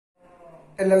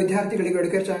ಎಲ್ಲ ವಿದ್ಯಾರ್ಥಿಗಳಿಗೆ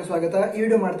ಎಡುಕೇರ್ ಚಾನಲ್ ಸ್ವಾಗತ. ಈ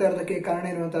ವಿಡಿಯೋ ಮಾಡ್ತಾ ಇರೋದಕ್ಕೆ ಕಾರಣ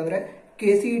ಏನು ಅಂತಂದ್ರೆ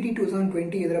KCET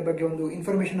 2020 ಇದರ ಬಗ್ಗೆ ಒಂದು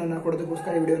ಇನ್ಫಾರ್ಮೇಶನ್ ಅನ್ನು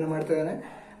ಕೊಡೋದಕ್ಕೋಸ್ಕರ ಈ ವಿಡಿಯೋನ ಮಾಡ್ತಾ ಇದ್ದಾನೆ.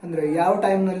 ಅಂದ್ರೆ ಯಾವ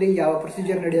ಟೈಮ್ ನಲ್ಲಿ ಯಾವ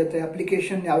ಪ್ರೊಸೀಜರ್ ನಡೆಯುತ್ತೆ,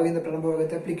 ಅಪ್ಲಿಕೇಶನ್ ಯಾವಾಗಿಂದ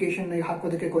ಪ್ರಾರಂಭವಾಗುತ್ತೆ, ಅಪ್ಲಿಕೇಶನ್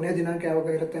ಹಾಕೋದಕ್ಕೆ ಕೊನೆಯ ದಿನಾಂಕ ಯಾವಾಗ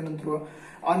ಇರುತ್ತೆ, ನಂತರ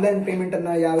ಆನ್ಲೈನ್ ಪೇಮೆಂಟ್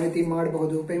ಅನ್ನ ಯಾವ ರೀತಿ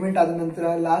ಮಾಡಬಹುದು, ಪೇಮೆಂಟ್ ಆದ ನಂತರ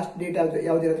ಲಾಸ್ಟ್ ಡೇಟ್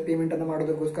ಯಾವ್ದಿರುತ್ತೆ ಪೇಮೆಂಟ್ ಅನ್ನ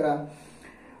ಮಾಡೋದಕ್ಕೋಸ್ಕರ,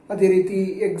 ಅದೇ ರೀತಿ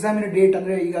ಎಕ್ಸಾಮಿನ ಡೇಟ್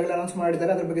ಅಂದ್ರೆ ಈಗಾಗಲೇ ಅನೌನ್ಸ್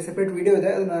ಮಾಡಿದ್ದಾರೆ, ಅದ್ರ ಬಗ್ಗೆ ಸೆಪರೇಟ್ ವಿಡಿಯೋ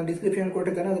ಇದೆ, ಅದನ್ನ ಡಿಸ್ಕ್ರಿಪ್ಷನ್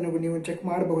ಕೊಟ್ಟಿದ್ದೇನೆ, ಅದನ್ನು ನೀವು ಚೆಕ್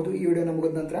ಮಾಡಬಹುದು. ಈ ವಿಡಿಯೋ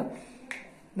ಮುಗಿದ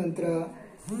ನಂತರ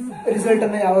ರಿಸಲ್ಟ್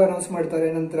ಅನ್ನ ಯಾವಾಗ ಅನೌನ್ಸ್ ಮಾಡ್ತಾರೆ,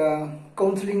 ನಂತರ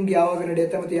ಕೌನ್ಸಿಲಿಂಗ್ ಯಾವಾಗ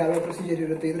ನಡೆಯುತ್ತೆ ಮತ್ತೆ ಯಾವ ಪ್ರೊಸೀಜರ್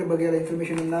ಇರುತ್ತೆ, ಇದ್ರ ಬಗ್ಗೆ ಎಲ್ಲ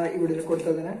ಇನ್ಫಾರ್ಮೇಶನ್ ಅನ್ನ ಈ ವಿಡಿಯೋದಲ್ಲಿ ಕೊಡ್ತಾ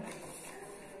ಇದ್ದೇನೆ.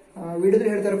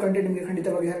 ವಿಡಿಯೋದಲ್ಲಿ ಹೇಳ್ತಾ ಇರೋ ಕಂಟೆಂಟ್ ನಿಮಗೆ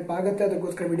ಖಂಡಿತವಾಗಿ ಹೆಲ್ಪ್ ಆಗುತ್ತೆ.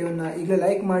 ಅದಕ್ಕೋಸ್ಕರ ವಿಡಿಯೋನ ಈಗಲೇ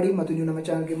ಲೈಕ್ ಮಾಡಿ ಮತ್ತು ನೀವು ನಮ್ಮ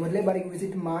ಚಾನಲ್ಗೆ ಮೊದಲೇ ಬಾರಿಗೆ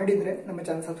ವಿಸಿಟ್ ಮಾಡಿದ್ರೆ ನಮ್ಮ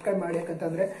ಚಾನಲ್ ಸಬ್ಸ್ಕ್ರೈಬ್ ಮಾಡಿ.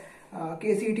 ಯಾಕಂತಂದ್ರೆ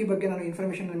KCET ಬಗ್ಗೆ ನಾನು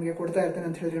ಇನ್ಫಾರ್ಮೇಶನ್ ನಿಮಗೆ ಕೊಡ್ತಾ ಇರ್ತೇನೆ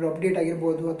ಅಂತ ಹೇಳಿದ್ರೆ ಅಪ್ಡೇಟ್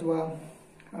ಆಗಿರ್ಬೋದು, ಅಥವಾ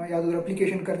ಯಾವುದಾದ್ರು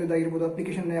ಅಪ್ಲಿಕೇಶನ್ ಕರೆದಿದ್ದಾಗಿರ್ಬೋದು,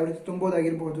 ಅಪ್ಲಿಕೇಶನ್ ಯಾವ ರೀತಿ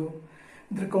ತುಂಬೋದಾಗಿರ್ಬೋದು,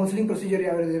 ಇದ್ರ ಕೌನ್ಸಿಲಿಂಗ್ ಪ್ರೊಸೀಜರ್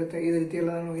ಯಾವ ರೀತಿ ಇರುತ್ತೆ, ಈ ರೀತಿ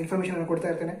ಎಲ್ಲ ನಾನು ಇನ್ಫಾರ್ಮೇಶನ್ ಅನ್ನು ಕೊಡ್ತಾ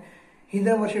ಇರ್ತೇನೆ.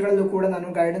 ಹಿಂದಿನ ವರ್ಷಗಳಲ್ಲೂ ಕೂಡ ನಾನು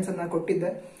ಗೈಡೆನ್ಸ್ ಅನ್ನ ಕೊಟ್ಟಿದ್ದೆ.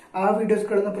 ಆ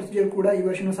ವಿಡಿಯೋಸ್ಗಳನ್ನ ಪ್ರೊಸೀಜರ್ ಕೂಡ ಈ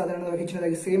ವರ್ಷನೂ ಸಾಧಾರಣವಾಗಿ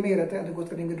ಹೆಚ್ಚಿನದಾಗಿ ಸೇಮೇ ಇರುತ್ತೆ.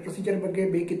 ಅದಕ್ಕೋಸ್ಕರ ನಿಮಗೆ ಪ್ರೊಸೀಜರ್ ಬಗ್ಗೆ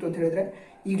ಬೇಕಿತ್ತು ಅಂತ ಹೇಳಿದ್ರೆ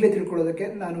ಈಗಲೇ ತಿಳ್ಕೊಳ್ಳೋದಕ್ಕೆ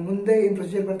ನಾನು ಮುಂದೆ ಏನು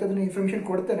ಪ್ರೊಸೀಜರ್ ಬರ್ತದೆ ಅದನ್ನ ಇನ್ಫಾರ್ಮೇಶನ್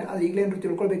ಕೊಡ್ತೇನೆ. ಅದು ಈಗಲೇ ಏನಾದ್ರು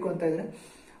ತಿಳ್ಕೊಳ್ಬೇಕು ಅಂತ ಇದ್ರೆ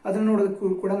ಅದನ್ನು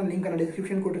ನೋಡೋದಕ್ಕೂ ಕೂಡ ನಾನು ಲಿಂಕ್ ಅನ್ನು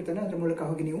ಡಿಸ್ಕ್ರಿಪ್ಷನ್ ಕೊಟ್ಟಿರ್ತೇನೆ, ಅದರ ಮೂಲಕ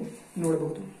ಹೋಗಿ ನೀವು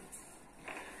ನೋಡಬಹುದು.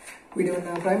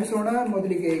 ವಿಡಿಯೋನ ಪ್ರಾರಂಭಿಸೋಣ.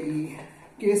 ಮೊದಲಿಗೆ ಈ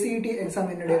KCET ಎಕ್ಸಾಮ್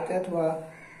ಏನು ನಡೆಯುತ್ತೆ ಅಥವಾ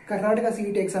ಕರ್ನಾಟಕ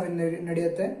CET ಎಕ್ಸಾಮ್ ಏನು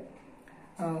ನಡೆಯುತ್ತೆ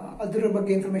ಅದರ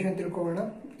ಬಗ್ಗೆ ಇನ್ಫಾರ್ಮೇಶನ್ ತಿಳ್ಕೊಳ್ಳೋಣ.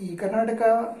 ಈ ಕರ್ನಾಟಕ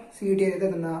CET ಏನಿದೆ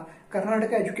ಅದನ್ನ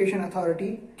ಕರ್ನಾಟಕ ಎಜುಕೇಶನ್ ಅಥಾರಿಟಿ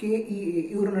KEA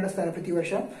ಇವರು ನಡೆಸ್ತಾರೆ ಪ್ರತಿ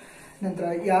ವರ್ಷ. ನಂತರ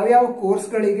ಯಾವ್ಯಾವ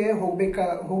ಕೋರ್ಸ್ಗಳಿಗೆ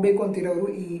ಹೋಗ್ಬೇಕು ಅಂತಿರೋರು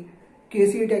ಈ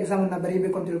KCET ಎಕ್ಸಾಮ್ ಅನ್ನ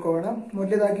ಬರೀಬೇಕು ಅಂತ ತಿಳ್ಕೊಳ್ಳೋಣ.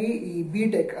 ಮೊದಲೇದಾಗಿ ಈ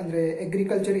B.Tech ಅಂದ್ರೆ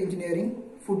agriculture engineering,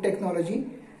 food technology,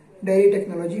 dairy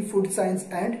technology, food science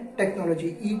and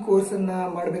technology ಈ ಕೋರ್ಸ್ ಅನ್ನ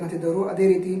ಮಾಡಬೇಕಂತಿದ್ದವರು. ಅದೇ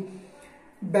ರೀತಿ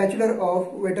bachelor of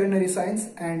veterinary science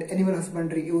and animal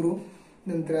husbandry ಇವರು.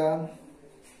 ನಂತರ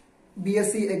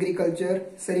B.Sc Agriculture,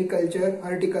 Sericulture,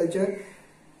 Horticulture,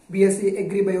 B.Sc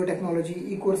Agri Biotechnology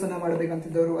ಈ ಕೋರ್ಸ್ ಅನ್ನ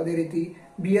ಮಾಡಬೇಕಂತಿದ್ದವರು. ಅದೇ ರೀತಿ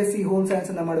B.Sc ಹೋಮ್ ಸೈನ್ಸ್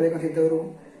ಅನ್ನ ಮಾಡಬೇಕಂತಿದ್ದವರು,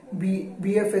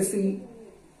 BFSc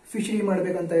ಫಿಶರಿ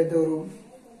ಮಾಡಬೇಕಂತ ಇದ್ದವರು,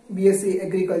 B.Sc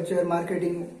Agriculture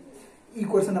ಮಾರ್ಕೆಟಿಂಗ್ ಈ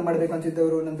ಕೋರ್ಸ್ ಅನ್ನ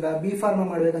ಮಾಡಬೇಕಂತಿದ್ದವರು. ನಂತರ Pharma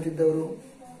ಮಾಡಬೇಕಂತಿದ್ದವರು,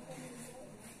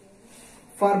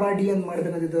 Pharma D ಅಂತ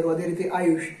ಮಾಡಬೇಕಂತಿದ್ದವರು. ಅದೇ ರೀತಿ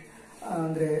ಆಯುಷ್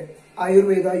ಅಂದ್ರೆ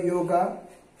ಆಯುರ್ವೇದ, ಯೋಗ,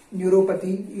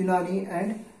 ನ್ಯೂರೋಪತಿ, ಯುನಾನಿ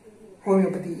ಅಂಡ್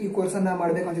ಹೋಮಿಯೋಪತಿ ಈ ಕೋರ್ಸ್ ಅನ್ನ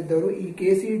ಮಾಡಬೇಕಂತಿದ್ದವರು ಈ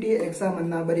KCET ಎಕ್ಸಾಮ್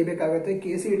ಅನ್ನ ಬರೀಬೇಕಾಗತ್ತೆ.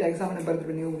 KCET ಎಕ್ಸಾಮ್ ಅನ್ನ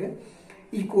ಬರೆದ್ರೆ ನಿಮಗೆ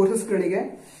ಈ ಕೋರ್ಸಸ್ ಗಳಿಗೆ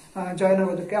ಜಾಯ್ನ್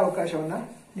ಆಗೋದಕ್ಕೆ ಅವಕಾಶವನ್ನ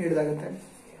ನೀಡಲಾಗುತ್ತೆ.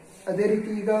 ಅದೇ ರೀತಿ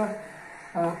ಈಗ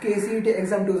KCET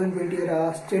ಎಕ್ಸಾಮ್ 2020 ಇದರ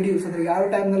ಶೆಡ್ಯೂಲ್ಸ್ ಅಂದ್ರೆ ಯಾವ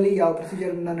ಟೈಮ್ ನಲ್ಲಿ ಯಾವ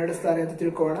ಪ್ರೊಸೀಜರ್ ಅನ್ನ ನಡೆಸ್ತಾರೆ ಅಂತ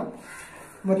ತಿಳ್ಕೊಳ್ಳೋಣ.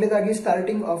 ಮೊದಲೇದಾಗಿ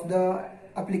ಸ್ಟಾರ್ಟಿಂಗ್ ಆಫ್ ದ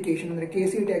ಅಪ್ಲಿಕೇಶನ್ ಅಂದ್ರೆ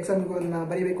KCET ಎಕ್ಸಾಮ್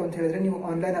ಬರೀಬೇಕು ಅಂತ ಹೇಳಿದ್ರೆ ನೀವು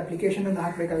ಆನ್ಲೈನ್ ಅಪ್ಲಿಕೇಶನ್ ಅನ್ನು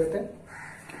ಹಾಕಬೇಕಾಗುತ್ತೆ.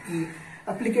 ಈ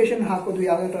ಅಪ್ಲಿಕೇಶನ್ ಹಾಕೋದು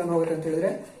ಯಾವಾಗ ಪ್ರಾರಂಭ ಆಗುತ್ತೆ ಅಂತ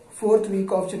ಹೇಳಿದ್ರೆ 4th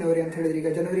week of January ಅಂತ ಹೇಳಿದ್ರೆ ಈಗ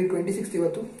January 26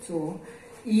 ಇವತ್ತು. ಸೊ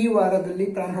ಈ ವಾರದಲ್ಲಿ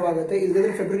ಪ್ರಾರಂಭವಾಗುತ್ತೆ.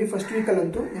 ಇಲ್ಲದ್ರೆ February 1st week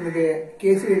ಅಲ್ಲಂತೂ ನಿಮಗೆ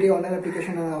KCET ಆನ್ಲೈನ್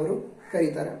ಅಪ್ಲಿಕೇಶನ್ ಅವರು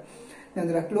ಕರೀತಾರೆ.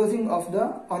 ನಂತರ closing of the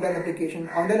online application.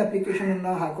 Online application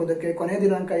ಅನ್ನ ಹಾಕೋದಕ್ಕೆ ಕೊನೆಯ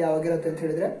ದಿನಾಂಕ ಯಾವಾಗಿರುತ್ತೆ ಅಂತ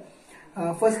ಹೇಳಿದ್ರೆ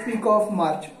first week of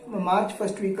March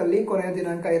 1st week ಅಲ್ಲಿ ಕೊನೆಯ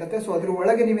ದಿನಾಂಕ ಇರುತ್ತೆ. ಸೊ ಅದ್ರ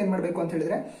ಒಳಗೆ ನೀವೇನ್ ಮಾಡಬೇಕು ಅಂತ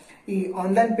ಹೇಳಿದ್ರೆ ಈ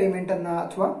ಆನ್ಲೈನ್ ಪೇಮೆಂಟ್ ಅನ್ನ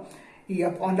ಅಥವಾ ಈ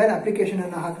ಆನ್ಲೈನ್ ಅಪ್ಲಿಕೇಶನ್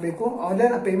ಅನ್ನ ಹಾಕಬೇಕು.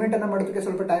 ಆನ್ಲೈನ್ ಪೇಮೆಂಟ್ ಅನ್ನ ಮಾಡೋದಕ್ಕೆ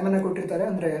ಸ್ವಲ್ಪ ಟೈಮ್ ಅನ್ನ ಕೊಟ್ಟಿರ್ತಾರೆ,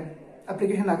 ಅಂದ್ರೆ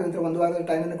ಅಪ್ಲಿಕೇಶನ್ ಹಾಕಿದ್ರೆ 1 ವಾರದ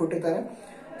ಟೈಮ್ ಅನ್ನು ಕೊಟ್ಟಿರ್ತಾರೆ.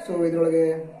 ಸೊ ಇದರೊಳಗೆ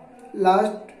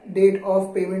last date of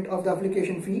payment of the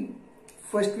application fee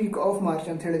first week of March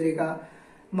ಅಂತ ಹೇಳಿದ್ರೆ ಈಗ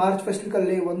ಮಾರ್ಚ್ 1st week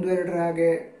ಅಲ್ಲಿ 1-2 ಹಾಗೆ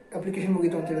ಅಪ್ಲಿಕೇಶನ್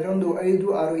ಮುಗಿತು ಅಂತ ಹೇಳಿದ್ರೆ 1,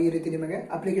 5, 6 ಈ ರೀತಿ ನಿಮಗೆ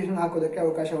ಅಪ್ಲಿಕೇಶನ್ ಹಾಕೋದಕ್ಕೆ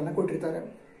ಅವಕಾಶವನ್ನ ಕೊಟ್ಟಿರ್ತಾರೆ.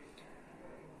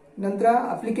 ನಂತರ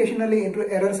ಅಪ್ಲಿಕೇಶನ್ ಅಲ್ಲಿ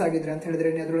ಎರರ್ಸ್ ಆಗಿದ್ರೆ ಅಂತ ಹೇಳಿದ್ರೆ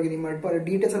ಅದರೊಳಗೆ ನಿಮ್ಮ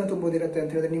ಡೀಟೇಲ್ಸ್ ಅನ್ನು ತುಂಬೋದಿರುತ್ತೆ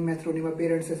ಅಂತ ಹೇಳಿದ್ರೆ ನಿಮ್ಮ ಹೆಸರು, ನಿಮ್ಮ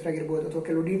ಪೇರೆಂಟ್ಸ್ ಹೆಸರಾಗಿರ್ಬೋದು ಅಥವಾ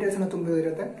ಕೆಲವು ಡೀಟೇಲ್ಸ್ ಅನ್ನು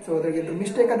ತುಂಬೋದಿರುತ್ತೆ. ಸೊ ಅದ್ರಲ್ಲಿ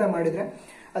ಮಿಸ್ಟೇಕ್ ಅನ್ನ ಮಾಡಿದ್ರೆ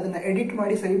ಅದನ್ನ ಎಡಿಟ್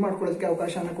ಮಾಡಿ ಸರಿ ಮಾಡ್ಕೊಳ್ಳೋದಕ್ಕೆ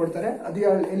ಅವಕಾಶವನ್ನು ಕೊಡ್ತಾರೆ. ಅದು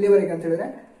ಎಲ್ಲಿವರೆಗೆ ಅಂತ ಹೇಳಿದ್ರೆ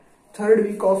 3rd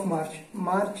week of ಮಾರ್ಚ್,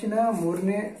 ಮಾರ್ಚಿನ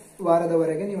 3ನೇ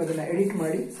ವಾರದವರೆಗೆ ನೀವು ಅದನ್ನ ಎಡಿಟ್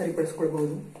ಮಾಡಿ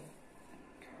ಸರಿಪಡಿಸ್ಕೊಳ್ಬಹುದು.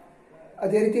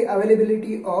 ಅದೇ ರೀತಿ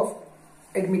ಅವೈಲೇಬಿಲಿಟಿ ಆಫ್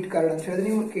ಅಡ್ಮಿಟ್ ಕಾರ್ಡ್ ಅಂತ ಹೇಳಿದ್ರೆ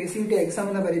ನೀವು KCET ಎಕ್ಸಾಮ್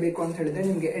ಅನ್ನ ಬರೀಬೇಕು ಅಂತ ಹೇಳಿದ್ರೆ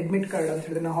ನಿಮಗೆ ಅಡ್ಮಿಟ್ ಕಾರ್ಡ್ ಅಂತ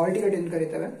ಹೇಳಿದ್ರೆ ನಾವು ಹಾಲ್ ಟಿಕೆಟ್ ಅಂತ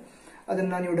ಕರೀತೇವೆ,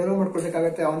 ಅದನ್ನ ನೀವು ಡೌನ್ಲೋಡ್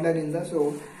ಮಾಡ್ಕೊಳ್ಬೇಕಾಗತ್ತೆ ಆನ್ಲೈನ್ ಇಂದ. ಸೊ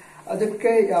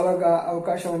ಅದಕ್ಕೆ ಯಾವಾಗ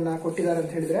ಅವಕಾಶವನ್ನ ಕೊಟ್ಟಿದ್ದಾರೆ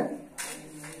ಅಂತ ಹೇಳಿದ್ರೆ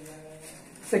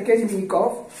 2nd week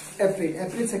of April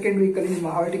 2nd week ಅಲ್ಲಿ ನಿಮ್ಮ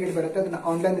ಹಾಲ್ ಟಿಕೆಟ್ ಬರುತ್ತೆ, ಅದನ್ನ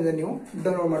ಆನ್ಲೈನ್ ಇಂದ ನೀವು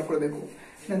ಡೌನ್ಲೋಡ್ ಮಾಡ್ಕೊಳ್ಬೇಕು.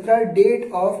 ನಂತರ date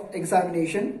of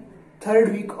examination 3rd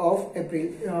week of April.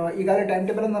 ಈಗಾಗಲೇ ಟೈಮ್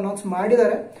ಟೇಬಲ್ ಅನ್ನು ಅನೌನ್ಸ್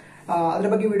ಮಾಡಿದ್ದಾರೆ, ಅದರ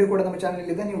ಬಗ್ಗೆ ವಿಡಿಯೋ ಕೂಡ ನಮ್ಮ ಚಾನಲ್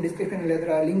ಇದೆ, ನೀವು ಡಿಸ್ಕ್ರಿಪ್ಷನ್ ಅಲ್ಲಿ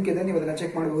ಅದರ ಲಿಂಕ್ ಇದೆ, ನೀವು ಅದನ್ನ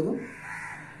ಚೆಕ್ ಮಾಡಬಹುದು.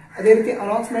 ಅದೇ ರೀತಿ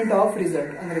ಅನೌನ್ಸ್ಮೆಂಟ್ ಆಫ್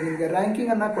ರಿಸಲ್ಟ್ ಅಂದ್ರೆ ನಿಮಗೆ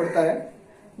ರ್ಯಾಂಕಿಂಗ್ ಅನ್ನ ಕೊಡ್ತಾರೆ,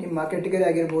 ನಿಮ್ಮ ಕ್ಯಾಟಗರಿ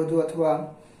ಆಗಿರ್ಬೋದು ಅಥವಾ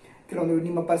ಕೆಲವೊಂದು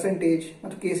ನಿಮ್ಮ ಪರ್ಸೆಂಟೇಜ್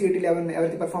ಮತ್ತು KCET ಯಾವ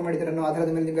ರೀತಿ ಪರ್ಫಾರ್ಮ್ ಮಾಡಿದ್ದಾರೆ ಅನ್ನೋ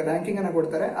ಆಧಾರದ ಮೇಲೆ ನಿಮಗೆ ರ್ಯಾಂಕಿಂಗ್ ಅನ್ನ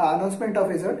ಕೊಡ್ತಾರೆ. ಆ announcement of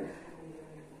result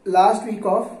last week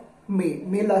of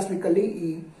May last week ಅಲ್ಲಿ ಈ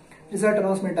ರಿಸಲ್ಟ್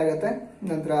ಅನೌನ್ಸ್ಮೆಂಟ್ ಆಗುತ್ತೆ.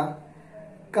 ನಂತರ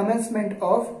ಕಮೆನ್ಸ್ಮೆಂಟ್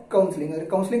ಆಫ್ ಕೌನ್ಸಿಲಿಂಗ್ ಅಂದ್ರೆ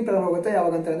ಕೌನ್ಸಿಲಿಂಗ್ ಪ್ರಾರಂಭ ಆಗುತ್ತೆ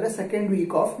ಯಾವಾಗ ಅಂತ ಅಂದ್ರೆ 2nd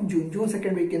week of June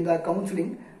 2nd week ಇಂದ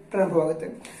ಕೌನ್ಸಿಲಿಂಗ್ ಪ್ರಾರಂಭವಾಗುತ್ತೆ.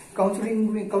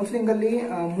 ಕೌನ್ಸಿಲಿಂಗಲ್ಲಿ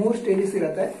 3 ಸ್ಟೇಜಸ್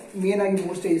ಇರುತ್ತೆ, ಮೇನ್ ಆಗಿ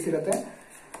 3 ಸ್ಟೇಜಸ್ ಇರುತ್ತೆ.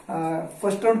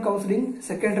 First round counselling,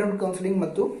 second round counselling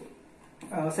ಮತ್ತು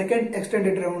ಸೆಕೆಂಡ್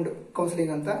ಎಕ್ಸ್ಟೆಂಡೆಡ್ ರೌಂಡ್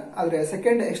ಕೌನ್ಸಿಲಿಂಗ್ ಅಂತ. ಆದರೆ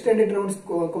ಸೆಕೆಂಡ್ ಎಕ್ಸ್ಟೆಂಡೆಡ್ ರೌಂಡ್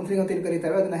ಕೌನ್ಸಿಲಿಂಗ್ ಅಂತ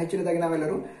ಕರೀತೇವೆ, ಅದನ್ನ ಹೆಚ್ಚಿನದಾಗಿ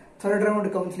ನಾವೆಲ್ಲರೂ ಥರ್ಡ್ ರೌಂಡ್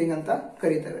ಕೌನ್ಸಿಲಿಂಗ್ ಅಂತ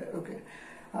ಕರೀತೇವೆ. ಓಕೆ,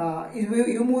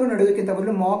 ಇವು 3 ನಡೆಯೋದಕ್ಕಿಂತ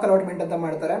ಮೊದಲು ಮಾಕ್ ಅಲಾಟ್ಮೆಂಟ್ ಅಂತ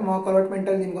ಮಾಡ್ತಾರೆ. ಮಾಕ್ ಅಲಾಟ್ಮೆಂಟ್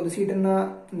ಅಲ್ಲಿ ನಿಮ್ಗೊಂದು ಸೀಟನ್ನ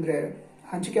ಅಂದ್ರೆ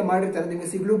ಹಂಚಿಕೆ ಮಾಡಿರ್ತಾರೆ, ನಿಮಗೆ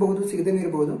ಸಿಗಲೂಬಹುದು ಸಿಗದೇ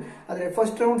ಇರಬಹುದು. ಆದರೆ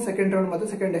ಫಸ್ಟ್ ರೌಂಡ್, ಸೆಕೆಂಡ್ ರೌಂಡ್ ಮತ್ತು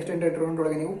ಸೆಕೆಂಡ್ ಎಕ್ಸ್ಟೆಂಡೆಡ್ ರೌಂಡ್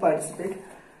ಒಳಗೆ ನೀವು ಪಾರ್ಟಿಸಿಪೇಟ್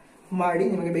ಮಾಡಿ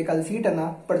ನಿಮಗೆ ಬೇಕಾದ ಸೀಟನ್ನು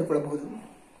ಪಡೆದುಕೊಳ್ಳಬಹುದು.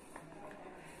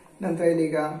 ನಂತರ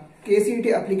ಇಲ್ಲಿಗ KCET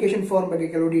ಅಪ್ಲಿಕೇಶನ್ ಫಾರ್ಮ್ ಬಗ್ಗೆ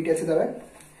ಕೆಲವು ಡೀಟೇಲ್ಸ್ ಇದಾವೆ.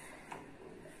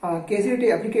 KCET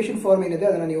ಅಪ್ಲಿಕೇಶನ್ ಫಾರ್ಮ್ ಏನಿದೆ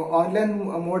ಅದನ್ನು ನೀವು ಆನ್ಲೈನ್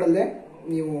ಮೋಡಲ್ಲೇ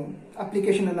ನೀವು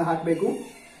ಅಪ್ಲಿಕೇಶನ್ ಅನ್ನು ಹಾಕಬೇಕು.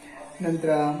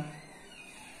 ನಂತರ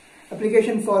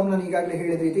ಅಪ್ಲಿಕೇಶನ್ ಫಾರ್ಮ್ ನಾನು ಈಗಾಗಲೇ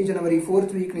ಹೇಳಿದ ರೀತಿ ಜನವರಿ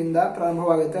 4th ವೀಕ್ನಿಂದ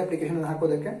ಪ್ರಾರಂಭವಾಗುತ್ತೆ ಅಪ್ಲಿಕೇಶನ್ ಅನ್ನು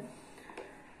ಹಾಕೋದಕ್ಕೆ.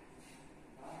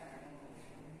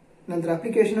 ನಂತರ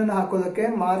ಅಪ್ಲಿಕೇಶನ್ ಅನ್ನು ಹಾಕೋದಕ್ಕೆ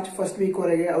ಮಾರ್ಚ್ 1st ವೀಕ್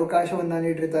ವರೆಗೆ ಅವಕಾಶವನ್ನ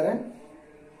ನೀಡಿರ್ತಾರೆ.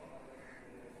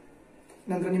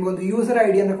 ನಂತರ ನಿಮಗೊಂದು ಯೂಸರ್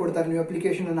ಐಡಿಯನ್ನು ಕೊಡ್ತಾರೆ. ನೀವು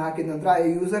ಅಪ್ಲಿಕೇಶನ್ ಅನ್ನು ಹಾಕಿದ ನಂತರ ಆ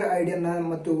ಯೂಸರ್ ಐಡಿಯನ್ನ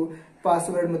ಮತ್ತು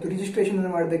ಪಾಸ್ವರ್ಡ್ ಮತ್ತು ರಿಜಿಸ್ಟ್ರೇಷನ್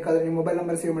ಅನ್ನು ಮಾಡಬೇಕಾದ್ರೆ ನಿಮ್ಮ ಮೊಬೈಲ್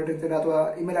ನಂಬರ್ ಸೇವ್ ಮಾಡಿರ್ತೀರಾ ಅಥವಾ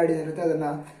ಇಮೇಲ್ ಐಡಿ ಇರುತ್ತೆ, ಅದನ್ನ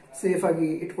ಸೇಫ್ ಆಗಿ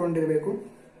ಇಟ್ಕೊಂಡಿರಬೇಕು.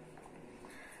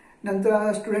 ನಂತರ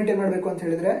ಸ್ಟೂಡೆಂಟ್ ಏನ್ ಮಾಡಬೇಕು ಅಂತ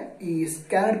ಹೇಳಿದ್ರೆ, ಈ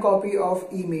ಸ್ಕ್ಯಾನ್ಡ್ ಕಾಪಿ ಆಫ್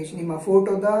ಇಮೇಜ್, ನಿಮ್ಮ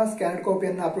ಫೋಟೋದ ಸ್ಕ್ಯಾನ್ಡ್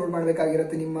ಕಾಪಿಯನ್ನು ಅಪ್ಲೋಡ್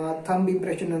ಮಾಡಬೇಕಾಗಿರುತ್ತೆ. ನಿಮ್ಮ ಥಂಬ್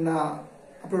ಇಂಪ್ರೆಷನ್ ಅನ್ನ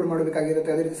ಅಪ್ಲೋಡ್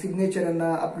ಮಾಡಬೇಕಾಗಿರುತ್ತೆ. ಅದೇ ರೀತಿ ಸಿಗ್ನೇಚರ್ ಅನ್ನ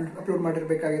ಅಪ್ಲೋಡ್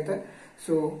ಮಾಡಿರಬೇಕಾಗುತ್ತೆ.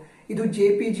 ಸೊ ಇದು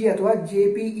JPG ಅಥವಾ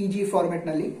JPEG ಫಾರ್ಮೆಟ್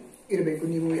ನಲ್ಲಿ ಇರಬೇಕು.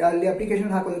 ನೀವು ಅಲ್ಲಿ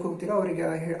ಅಪ್ಲಿಕೇಶನ್ ಹಾಕೋದಕ್ಕೆ ಹೋಗ್ತೀರಾ,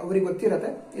 ಅವ್ರಿಗೆ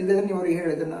ಗೊತ್ತಿರತ್ತೆ, ಇಲ್ಲದ್ರೆ ನೀವು ಅವ್ರಿಗೆ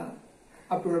ಹೇಳಿದನ್ನ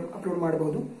ಅಪ್ಲೋಡ್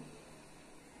ಮಾಡಬಹುದು.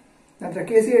 ನಂತರ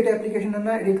KCET ಅಪ್ಲಿಕೇಶನ್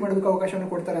ಅನ್ನ ಎಡಿಟ್ ಮಾಡೋದಕ್ಕೆ ಅವಕಾಶವನ್ನು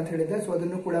ಕೊಡ್ತಾರೆ ಅಂತ ಹೇಳಿದ್ರೆ, ಸೊ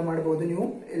ಅದನ್ನು ಕೂಡ ಮಾಡಬಹುದು ನೀವು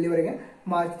ಎಲ್ಲಿವರೆಗೆ,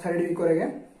 ಮಾರ್ಚ್ 3rd ವೀಕ್ ವರೆಗೆ.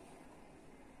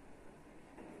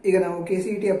 ಈಗ ನಾವು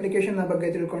KCET ಅಪ್ಲಿಕೇಶನ್ ಬಗ್ಗೆ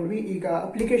ತಿಳ್ಕೊಂಡ್ವಿ. ಈಗ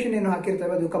ಅಪ್ಲಿಕೇಶನ್ ಏನು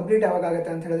ಹಾಕಿರ್ತೇವೆ ಅದು ಕಂಪ್ಲೀಟ್ ಯಾವಾಗ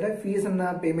ಆಗುತ್ತೆ ಅಂತ ಹೇಳಿದ್ರೆ, ಫೀಸ್ ಅನ್ನ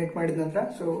ಪೇಮೆಂಟ್ ಮಾಡಿದ ನಂತರ.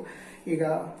 ಸೊ ಈಗ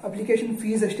ಅಪ್ಲಿಕೇಶನ್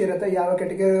ಫೀಸ್ ಎಷ್ಟಿರುತ್ತೆ, ಯಾವ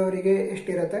ಕ್ಯಾಟಗರಿ ಅವರಿಗೆ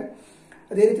ಎಷ್ಟಿರುತ್ತೆ,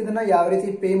 ಅದೇ ರೀತಿ ಇದನ್ನ ಯಾವ ರೀತಿ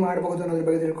ಪೇ ಮಾಡಬಹುದು ಅನ್ನೋದ್ರ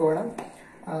ಬಗ್ಗೆ ತಿಳ್ಕೊಳ್ಳೋಣ.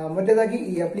 ಮೊದಲದಾಗಿ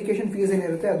ಈ ಅಪ್ಲಿಕೇಶನ್ ಫೀಸ್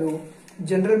ಏನಿರುತ್ತೆ ಅದು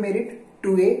general merit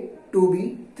 2A, 2B,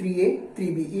 3A,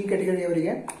 3B ಈ ಕ್ಯಾಟಗರಿ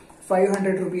ಅವರಿಗೆ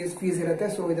 500 ರೂಪೀಸ್ ಫೀಸ್ ಇರುತ್ತೆ.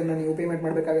 ಸೊ ಇದನ್ನ ನೀವು ಪೇಮೆಂಟ್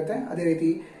ಮಾಡಬೇಕಾಗುತ್ತೆ. ಅದೇ ರೀತಿ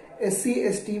SC,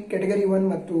 ST ಕ್ಯಾಟಗರಿ 1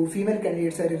 ಮತ್ತು ಫೀಮೇಲ್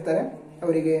ಕ್ಯಾಂಡಿಡೇಟ್ಸ್ ಯಾರು ಇರ್ತಾರೆ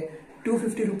ಅವರಿಗೆ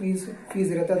 250 ರೂಪೀಸ್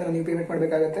ಫೀಸ್ ಇರುತ್ತೆ, ಅದನ್ನು ನೀವು ಪೇಮೆಂಟ್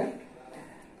ಮಾಡಬೇಕಾಗುತ್ತೆ.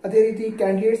 ಅದೇ ರೀತಿ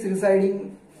candidates residing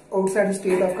outside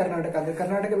state of Karnataka, ಅಂದ್ರೆ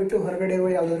ಕರ್ನಾಟಕ ಬಿಟ್ಟು ಹೊರಗಡೆ ಇರುವ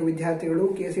ಯಾವ್ದಾದ್ರು ವಿದ್ಯಾರ್ಥಿಗಳು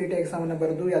KCET ಎಕ್ಸಾಮ್ ಅನ್ನು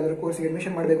ಬರೆದು ಯಾವ್ದಾದ್ರು ಕೋರ್ಸ್ಗೆ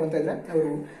ಅಡ್ಮಿಷನ್ ಮಾಡಬೇಕು ಅಂತ ಇದ್ರೆ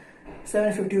ಅವರು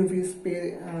 750 ರೂಪೀಸ್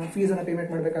ಫೀಸ್ ಅನ್ನು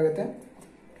ಪೇಮೆಂಟ್ ಮಾಡಬೇಕಾಗುತ್ತೆ.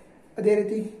 ಅದೇ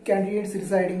ರೀತಿ ಕ್ಯಾಂಡಿಡೇಟ್ಸ್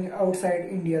ರಿಸೈಡಿಂಗ್ ಔಟ್ಸೈಡ್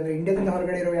ಇಂಡಿಯಾ, ಅಂದ್ರೆ ಇಂಡಿಯಾದಿಂದ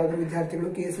ಹೊರಗಡೆ ಇರುವ ಯಾವ್ದಾದ್ರು ವಿದ್ಯಾರ್ಥಿಗಳು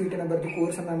KCET ಅನ್ನು ಬರೆದು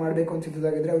ಕೋರ್ಸ್ ಅನ್ನ ಮಾಡಬೇಕು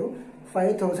ಅಂತಿದ್ದಾಗಿದ್ರೆ ಅವರು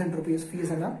 5000 ರೂಪೀಸ್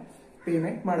ಫೀಸ್ ಅನ್ನ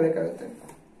ಪೇಮೆಂಟ್ ಮಾಡಬೇಕಾಗುತ್ತೆ.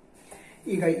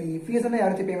 ಈಗ ಈ ಫೀಸ್ ಅನ್ನ ಯಾವ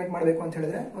ರೀತಿ ಪೇಮೆಂಟ್ ಮಾಡಬೇಕು ಅಂತ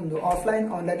ಹೇಳಿದ್ರೆ, ಒಂದು ಆಫ್ಲೈನ್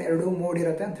ಆನ್ಲೈನ್ 2 ಮೋಡ್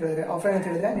ಇರುತ್ತೆ ಅಂತ ಹೇಳಿದ್ರೆ, ಆಫ್ಲೈನ್ ಅಂತ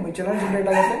ಹೇಳಿದ್ರೆ ನಿಮಗೆ ಚಲನ್ ಜನರೇಟ್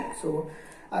ಆಗುತ್ತೆ. ಸೊ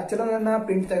ಆ ಚಲನನ್ನ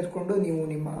ಪ್ರಿಂಟ್ ತೆಗೆದುಕೊಂಡು ನೀವು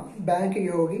ನಿಮ್ಮ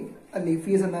ಬ್ಯಾಂಕಿಗೆ ಹೋಗಿ ಅಲ್ಲಿ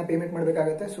ಫೀಸ್ ಅನ್ನ ಪೇಮೆಂಟ್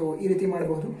ಮಾಡಬೇಕಾಗುತ್ತೆ. ಸೊ ಈ ರೀತಿ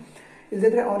ಮಾಡಬಹುದು.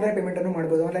 ಇಲ್ಲದಿದ್ರೆ ಆನ್ಲೈನ್ ಪೇಮೆಂಟ್ ಅನ್ನು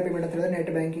ಮಾಡಬಹುದು. ಆನ್ಲೈನ್ ಪೇಮೆಂಟ್ ಅಂತ ಹೇಳಿದ್ರೆ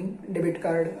ನೆಟ್ ಬ್ಯಾಂಕಿಂಗ್, ಡೆಬಿಟ್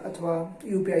ಕಾರ್ಡ್ ಅಥವಾ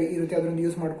UPI ಈ ರೀತಿ ಅದನ್ನು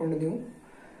ಯೂಸ್ ಮಾಡಿಕೊಂಡು ನೀವು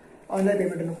ಆನ್ಲೈನ್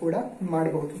ಪೇಮೆಂಟ್ ಅನ್ನು ಕೂಡ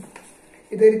ಮಾಡಬಹುದು.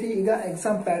 ಇದೇ ರೀತಿ ಈಗ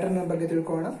ಎಕ್ಸಾಮ್ ಪ್ಯಾಟರ್ನ್ ಬಗ್ಗೆ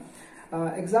ತಿಳ್ಕೊಳ್ಳೋಣ.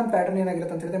 ಎಕ್ಸಾಮ್ ಪ್ಯಾಟರ್ನ್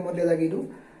ಏನಾಗಿರುತ್ತೆ ಅಂತ ಹೇಳಿದ್ರೆ, ಮೊದಲೇದಾಗಿ ಇದು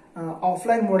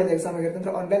ಆಫ್ಲೈನ್ ಮೋಡಲ್ ಎಕ್ಸಾಮ್ ಆಗಿರುತ್ತೆ.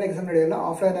 ಅಂದ್ರೆ ಆನ್ಲೈನ್ ಎಕ್ಸಾಮ್ ನಡೆಯಲ್ಲ,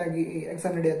 ಆಫ್ಲೈನ್ ಆಗಿ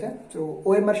ಎಕ್ಸಾಮ್ ನಡೆಯುತ್ತೆ. ಸೊ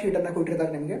OMR ಶೀಟ್ ಅನ್ನ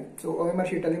ಕೊಟ್ಟಿರ್ತಾರೆ ನಿಮಗೆ. ಸೊ OMR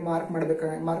ಶೀಟ್ ಅಲ್ಲಿ ಮಾರ್ಕ್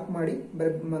ಮಾಡಿ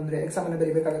ಅಂದ್ರೆ ಎಕ್ಸಾಮ್ ಅನ್ನು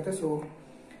ಬರೀಬೇಕಾಗುತ್ತೆ. So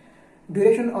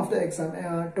duration of the exam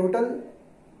total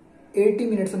 80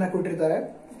 minutes ಅನ್ನ ಕೊಟ್ಟಿರ್ತಾರೆ.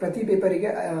 ಪ್ರತಿ ಪೇಪರಿಗೆ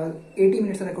 80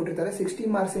 ಮಿನಿಟ್ಸ್ ಅನ್ನ ಕೊಟ್ಟಿರ್ತಾರೆ. 60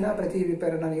 ಮಾರ್ಕ್ಸಿನ ಪ್ರತಿ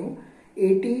ಪೇಪರ್ ಅನ್ನ ನೀವು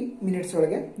 80 ಮಿನಿಟ್ಸ್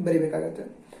ಒಳಗೆ ಬರೀಬೇಕಾಗುತ್ತೆ.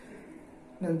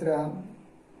 ನಂತರ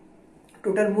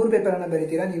ಟೋಟಲ್ 3 ಪೇಪರ್ ಅನ್ನ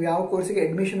ಬರೀತೀರಾ. ನೀವು ಯಾವ ಕೋರ್ಸಿಗೆ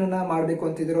ಅಡ್ಮಿಷನ್ ಅನ್ನ ಮಾಡಬೇಕು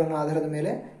ಅಂತಿದ್ದೀರೋ ಅನ್ನೋ ಆಧಾರದ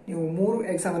ಮೇಲೆ ನೀವು 3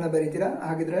 ಎಕ್ಸಾಮ್ ಅನ್ನ ಬರೀತೀರಾ.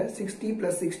 ಹಾಗಿದ್ರೆ 60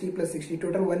 + 60 + 60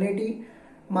 ಟೋಟಲ್ 180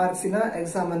 ಮಾರ್ಕ್ಸಿನ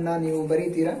ಎಕ್ಸಾಮ್ ಅನ್ನ ನೀವು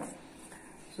ಬರೀತೀರಾ.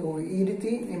 ಸೊ ಈ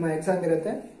ರೀತಿ ನಿಮ್ಮ ಎಕ್ಸಾಮ್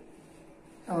ಇರುತ್ತೆ.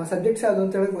 ಸಬ್ಜೆಕ್ಟ್ಸ್ ಯಾವುದು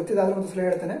ಅಂತ ಹೇಳಿ ಗೊತ್ತಿದ್ದಾದ್ರೆ ಒಂದು ಸಲ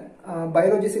ಹೇಳ್ತೇನೆ.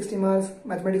 Biology 60 marks,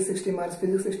 mathematics 60 marks,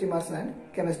 physics 60 marks and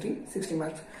chemistry 60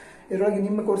 marks. ಇದರೊಳಗೆ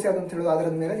ನಿಮ್ಮ ಕೋರ್ಸ್ ಯಾವುದು ಅಂತ ಹೇಳೋದು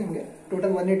ಆಧಾರದ ಮೇಲೆ ನಿಮಗೆ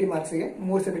ಟೋಟಲ್ 180 ಮಾರ್ಕ್ಸ್ಗೆ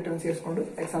 3 ಸಬ್ಜೆಕ್ಟ್ ಅನ್ನು ಸೇರಿಸಿಕೊಂಡು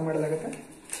ಎಕ್ಸಾಮ್ ಮಾಡಲಾಗುತ್ತೆ.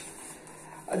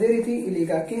 ಅದೇ ರೀತಿ ಇಲ್ಲಿ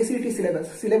ಈಗ KCET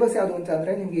ಸಿಲೆಬಸ್ ಯಾವುದು ಅಂತ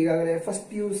ಅಂದ್ರೆ, ನಿಮ್ಗೆ ಈಗಾಗಲೇ ಫಸ್ಟ್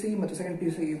PUC ಮತ್ತು ಸೆಕೆಂಡ್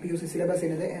PUC ಸಿಲೆಬಸ್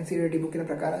ಏನಿದೆ NCERT ಬುಕ್ಕಿನ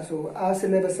ಪ್ರಕಾರ, ಸೊ ಆ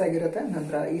ಸಿಲೆಬಸ್ ಆಗಿರುತ್ತೆ.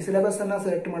 ನಂತರ ಈ ಸಿಲೆಬಸ್ ಅನ್ನ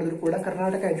ಸೆಲೆಕ್ಟ್ ಮಾಡಿದ್ರು ಕೂಡ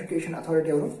ಕರ್ನಾಟಕ ಎಜುಕೇಶನ್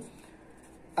ಅಥಾರಿಟಿ ಅವರು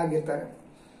ಆಗಿರ್ತಾರೆ.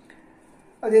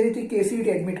 ಅದೇ ರೀತಿ KCET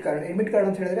ಅಡ್ಮಿಟ್ ಕಾರ್ಡ್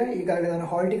ಅಂತ ಹೇಳಿದ್ರೆ, ಈಗಾಗಲೇ ನಾನು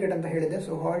ಹಾಲ್ ಟಿಕೆಟ್ ಅಂತ ಹೇಳಿದೆ.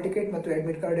 ಸೊ ಹಾಲ್ ಟಿಕೆಟ್ ಮತ್ತು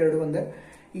ಅಡ್ಮಿಟ್ ಕಾರ್ಡ್ ಎರಡು ಒಂದೇ.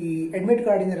 ಈ ಅಡ್ಮಿಟ್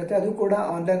ಕಾರ್ಡ್ ಏನಿರುತ್ತೆ ಅದು ಕೂಡ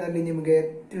ಆನ್ಲೈನ್ ಅಲ್ಲಿ ನಿಮಗೆ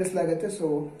ತಿಳಿಸಲಾಗುತ್ತೆ. ಸೊ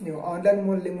ನೀವು ಆನ್ಲೈನ್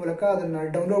ಮೂಲಕ ಅದನ್ನ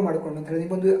ಡೌನ್ಲೋಡ್ ಮಾಡ್ಕೊಂಡು ಅಂತ ಹೇಳಿ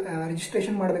ನಿಮ್ಮೊಂದು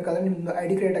ರಿಜಿಸ್ಟ್ರೇಷನ್ ಮಾಡಬೇಕಾದ್ರೆ ನಿಮ್ದು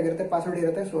ID ಕ್ರಿಯೇಟ್ ಆಗಿರುತ್ತೆ, ಪಾಸ್ವರ್ಡ್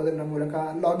ಇರುತ್ತೆ. ಸೊ ಅದನ್ನ ಮೂಲಕ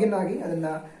ಲಾಗಿನ್ ಆಗಿ ಅದನ್ನ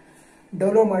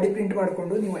ಡೌನ್ಲೋಡ್ ಮಾಡಿ ಪ್ರಿಂಟ್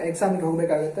ಮಾಡಿಕೊಂಡು ನೀವು ಎಕ್ಸಾಮ್ಗೆ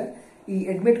ಹೋಗಬೇಕಾಗುತ್ತೆ. ಈ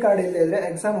ಅಡ್ಮಿಟ್ ಕಾರ್ಡ್ ಇಲ್ಲದೆ ಇದ್ರೆ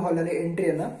ಎಕ್ಸಾಮ್ ಹಾಲ್ನಲ್ಲಿ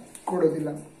ಎಂಟ್ರಿಯನ್ನ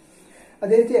ಕೊಡೋದಿಲ್ಲ.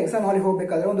 ಅದೇ ರೀತಿ ಎಕ್ಸಾಮ್ ಹಾಲಿಗೆ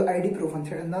ಹೋಗಬೇಕಾದ್ರೆ ಒಂದು ID ಪ್ರೂಫ್ ಅಂತ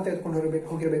ಹೇಳಿ ತೆಗೆದುಕೊಂಡು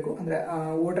ಹೋಗಿರಬೇಕು. ಅಂದ್ರೆ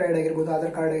ವೋಟರ್ ID ಆಗಿರ್ಬೋದು,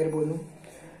 ಆಧಾರ್ ಕಾರ್ಡ್ ಆಗಿರ್ಬೋದು,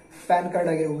 ಪ್ಯಾನ್ ಕಾರ್ಡ್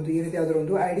ಆಗಿರಬಹುದು, ಈ ರೀತಿ ಯಾವುದೋ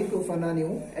ಒಂದು ID ಪ್ರೂಫನ್ನು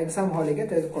ನೀವು ಎಕ್ಸಾಮ್ ಹಾಲಿಗೆ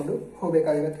ತೆಗೆದುಕೊಂಡು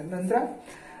ಹೋಗಬೇಕಾಗಿರುತ್ತೆ. ನಂತರ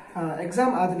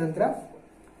ಎಕ್ಸಾಮ್ ಆದ ನಂತರ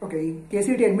ಓಕೆ, ಈ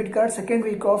KCET admit card second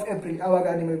week of April ಆವಾಗ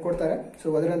ನಿಮಗೆ ಕೊಡ್ತಾರೆ. ಸೊ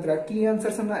ಅದರ ನಂತರ ಕೀ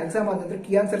ಆನ್ಸರ್ಸನ್ನು ಎಕ್ಸಾಮ್ ಆದ ನಂತರ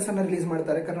ಕೀ ಆನ್ಸರ್ಸನ್ನು ರಿಲೀಸ್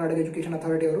ಮಾಡ್ತಾರೆ ಕರ್ನಾಟಕ ಎಜುಕೇಷನ್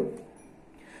ಅಥಾರಿಟಿ ಅವರು.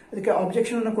 ಅದಕ್ಕೆ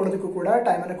ಆಬ್ಜೆಕ್ಷನ್ ಅನ್ನು ಕೊಡೋದಕ್ಕೂ ಕೂಡ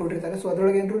ಟೈಮನ್ನು ಕೊಟ್ಟಿರ್ತಾರೆ. ಸೊ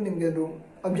ಅದರೊಳಗೆ ಏನಾದ್ರು ನಿಮಗೆ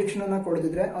ಅಬ್ಜೆಕ್ಷನ್ ಅನ್ನು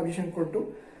ಕೊಡದಿದ್ರೆ ಆಬ್ಜೆಕ್ಷನ್ ಕೊಟ್ಟು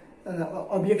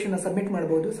ಆಬ್ಜೆಕ್ಷನ್ ಸಬ್ಮಿಟ್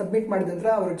ಮಾಡಬಹುದು. ಸಬ್ಮಿಟ್ ಮಾಡಿದ ನಂತರ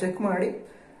ಅವರು ಚೆಕ್ ಮಾಡಿ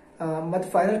ಮತ್ತೆ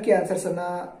ಫೈನಲ್ ಕೀ ಆನ್ಸರ್ಸನ್ನು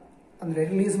ಅಂದರೆ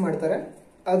ರಿಲೀಸ್ ಮಾಡ್ತಾರೆ.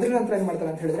 ಅದ್ರ ನಂತರ ಏನು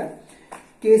ಮಾಡ್ತಾರೆ ಅಂತ ಹೇಳಿದ್ರೆ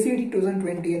KCET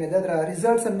 2020 ಏನಿದೆ ಅದರ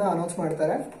ರಿಸಲ್ಟ್ಸ್ ಅನ್ನ ಅನೌನ್ಸ್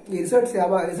ಮಾಡ್ತಾರೆ. ಈ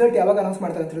ರಿಸಲ್ಟ್ ಯಾವಾಗ ಅನೌನ್ಸ್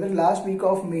ಮಾಡ್ತಾರೆ ಅಂತ ಹೇಳಿದ್ರೆ ಲಾಸ್ಟ್ ವೀಕ್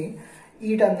ಆಫ್ ಮೇ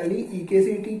ಈ ಟೈಮ್ನಲ್ಲಿ ಈ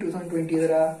KCET 2020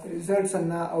 ಇದರ ರಿಸಲ್ಟ್ಸ್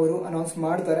ಅನ್ನ ಅವರು ಅನೌನ್ಸ್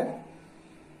ಮಾಡ್ತಾರೆ.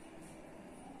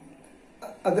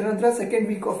 ಅದರ ನಂತರ ಸೆಕೆಂಡ್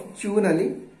ವೀಕ್ ಆಫ್ ಜೂನ್ ಅಲ್ಲಿ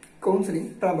ಕೌನ್ಸಿಲಿಂಗ್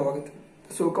ಪ್ರಾರಂಭವಾಗುತ್ತೆ.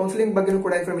 ಸೊ ಕೌನ್ಸಿಲಿಂಗ್ ಬಗ್ಗೆ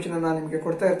ಕೂಡ ಇನ್ಫಾರ್ಮೇಶನ್ ನಾನು ನಿಮಗೆ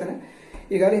ಕೊಡ್ತಾ ಇರ್ತೇನೆ.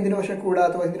 ಈಗಾಗಲೇ ಹಿಂದಿನ ವರ್ಷ ಕೂಡ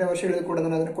ಅಥವಾ ಹಿಂದಿನ ವರ್ಷಗಳಲ್ಲಿ ಕೂಡ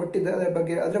ನಾನು ಅದನ್ನು ಕೊಟ್ಟಿದ್ದೆ. ಅದರ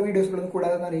ಬಗ್ಗೆ ಅದರ ವಿಡಿಯೋಸ್ಗಳನ್ನು ಕೂಡ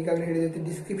ನಾನು ಈಗಾಗಲೇ ಹೇಳಿದ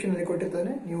ಡಿಸ್ಕ್ರಿಪ್ಷನ್ ಅಲ್ಲಿ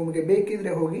ಕೊಟ್ಟಿರ್ತೇನೆ. ನೀವು ನಿಮಗೆ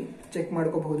ಬೇಕಿದ್ರೆ ಹೋಗಿ ಚೆಕ್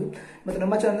ಮಾಡ್ಕೋಬಹುದು. ಮತ್ತು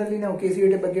ನಮ್ಮ ಚಾನಲ್ ನಾವು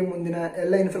KCET ಬಗ್ಗೆ ಮುಂದಿನ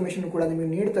ಎಲ್ಲ ಇನ್ಫಾರ್ಮೇಶನ್ ಕೂಡ ನಿಮಗೆ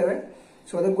ನೀಡ್ತೇವೆ.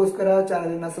 ಸೊ ಅದಕ್ಕೋಸ್ಕರ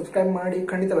ಚಾನಲ್ನ ಸಬ್ಸ್ಕ್ರೈಬ್ ಮಾಡಿ,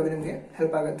 ಖಂಡಿತವಾಗಿ ನಿಮಗೆ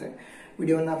ಹೆಲ್ಪ್ ಆಗುತ್ತೆ.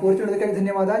 ವಿಡಿಯೋನ ಪೂರ್ತಿ ನೋಡೋದಕ್ಕಾಗಿ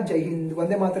ಧನ್ಯವಾದ. ಜೈ ಹಿಂದ್,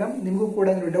 ವಂದೇ ಮಾತರಂ. ನಿಮಗೂ ಕೂಡ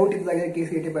ಡೌಟ್ ಇದ್ದಾಗೆ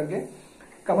KCET ಬಗ್ಗೆ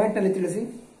ಕಮೆಂಟ್ನಲ್ಲಿ ತಿಳಿಸಿ,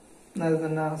 ನಾನು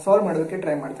ಅದನ್ನು ಸಾಲ್ವ್ ಮಾಡೋದಕ್ಕೆ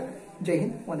ಟ್ರೈ ಮಾಡ್ತೇನೆ. ಜೈ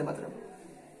ಹಿಂದ್, ವಂದೇ ಮಾತರಂ.